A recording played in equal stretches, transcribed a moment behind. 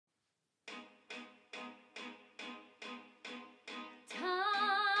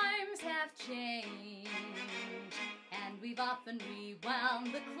often rewound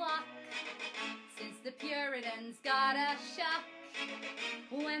the clock since the Puritans got a shock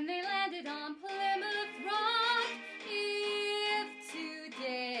when they landed on Plymouth Rock. If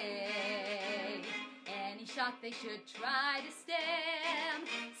today any shock they should try to stem,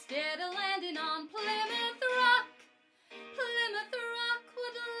 instead of landing on Plymouth Rock, Plymouth Rock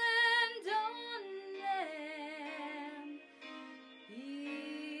would land on them.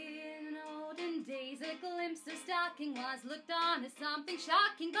 In olden days, a glimpse of stocking was looked on as something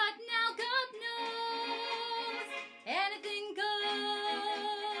shocking, but now God knows anything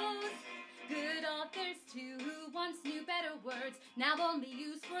goes. Good authors too, who once knew better words, now only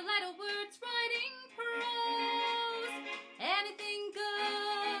use four-letter words writing prose. Anything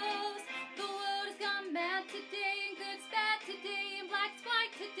goes. The world has gone mad today, and good's bad today, and black's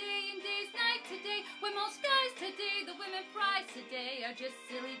white today, and day's night today. When most guys today, the women prize today, are just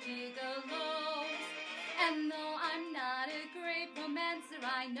silly gigolos. And though I'm not a great romancer,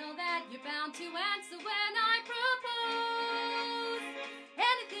 I know that you're bound to answer when I propose.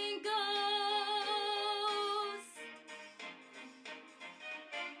 Anything goes.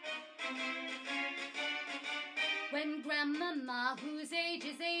 When Grandmama, whose age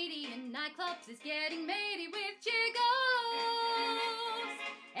is 80, in nightclubs is getting matey with gigolos,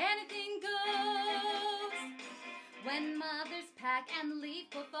 anything goes. When mothers pack and leave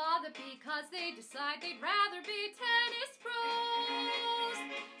for father because they decide they'd rather be tennis pros,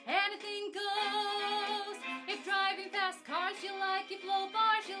 anything goes. If driving fast cars you like, if low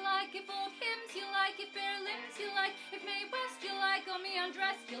bars you like, if old hymns you like, if bare limbs you like, if Mae West you like, or me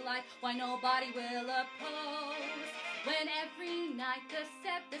undressed you like, why nobody will oppose. When every night the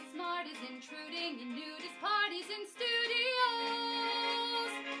set, the smart is intruding in nudist parties in studios,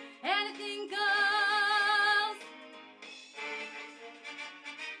 anything goes.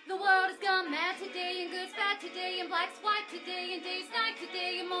 The world has gone mad today, and good's bad today, and black's white today, and day's night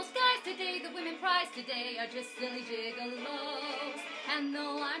today, and most guys today, the women prize today, are just silly gigolos. And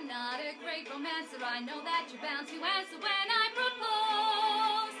though I'm not a great romancer, I know that you're bound to answer when I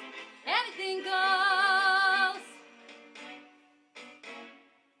propose. Anything goes.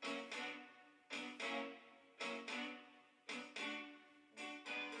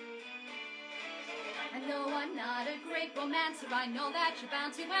 And though I'm not a great romancer, I know that you're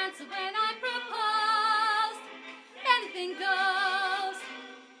bound to answer when I propose. Anything goes.